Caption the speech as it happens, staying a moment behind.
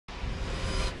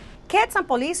Kids and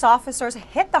police officers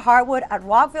hit the hardwood at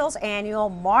Rockville's annual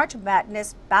March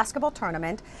Madness basketball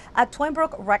tournament at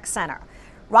Twinbrook Rec Center.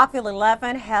 Rockville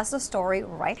 11 has the story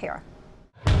right here.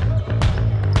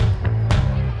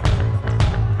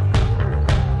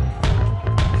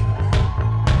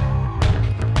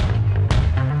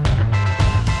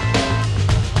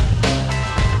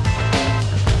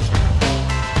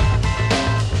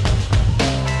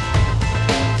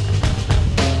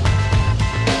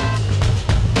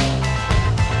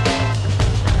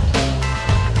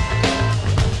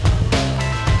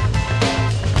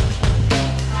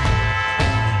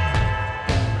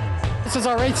 This is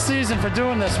our 8th season for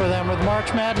doing this with them, with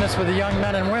March Madness with the young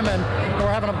men and women, and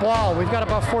we're having a ball. We've got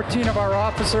about 14 of our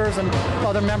officers and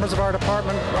other members of our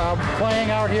department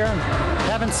playing out here and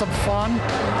having some fun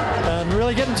and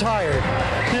really getting tired.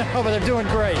 But they're doing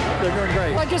great. They're doing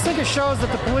great. I just think it shows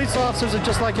that the police officers are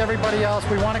just like everybody else.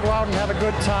 We want to go out and have a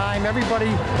good time. Everybody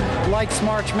likes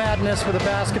March Madness with the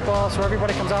basketball, so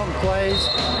everybody comes out and plays.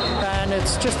 And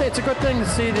it's a good thing to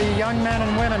see the young men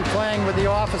and women playing with the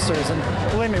officers. And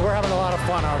believe me, we're having a lot of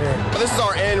fun out here. This is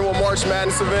our annual March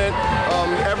Madness event.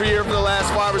 Every year for the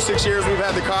last 5 or 6 years, we've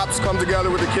had the cops come together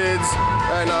with the kids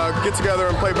and get together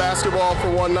and play basketball for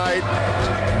one night.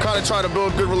 Kind of try to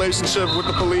build a good relationship with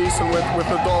the police and with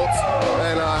adults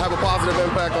and have a positive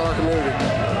impact on our community.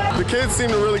 The kids seem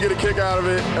to really get a kick out of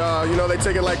it. You know, they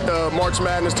take it like the March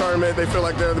Madness tournament. They feel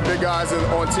like they're the big guys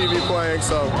on TV playing,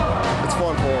 so it's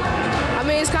fun for them. I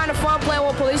mean, it's kind of fun playing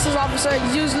with police officers.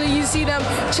 Usually you see them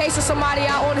chasing somebody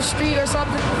out on the street or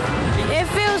something. It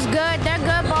feels good. They're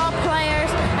good ball players,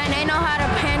 and they know how to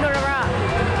handle the rock.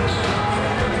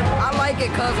 I like it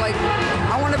because, like,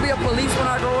 I want to be a police when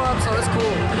I grow up, so it's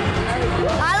cool.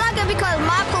 I like it because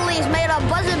my police made a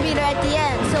buzzer beater at the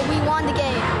end, so we won the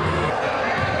game.